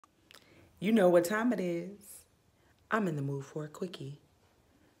You know what time it is. I'm in the mood for a quickie.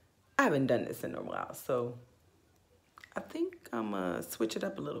 I haven't done this in a while, so I think I'm gonna switch it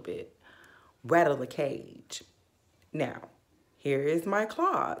up a little bit. Rattle the cage. Now, here is my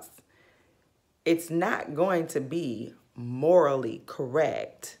clause. It's not going to be morally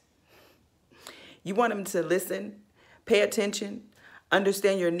correct. You want him to listen, pay attention,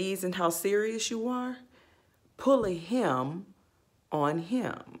 understand your needs and how serious you are? Pull a him on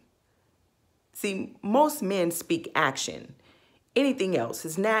him. See, most men speak action. Anything else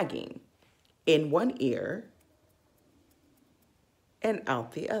is nagging. In one ear and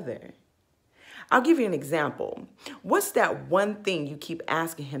out the other. I'll give you an example. What's that one thing you keep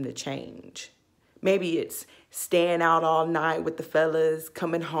asking him to change? Maybe it's staying out all night with the fellas,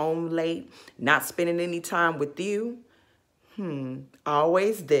 coming home late, not spending any time with you.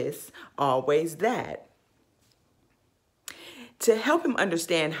 Always this, always that. To help him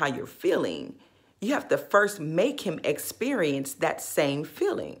understand how you're feeling, you have to first make him experience that same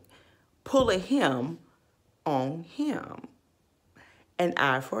feeling. Pull a him on him. An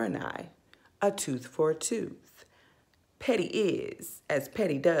eye for an eye, a tooth for a tooth. Petty is as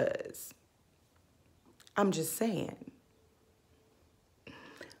petty does. I'm just saying,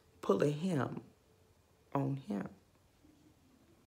 pull a him on him.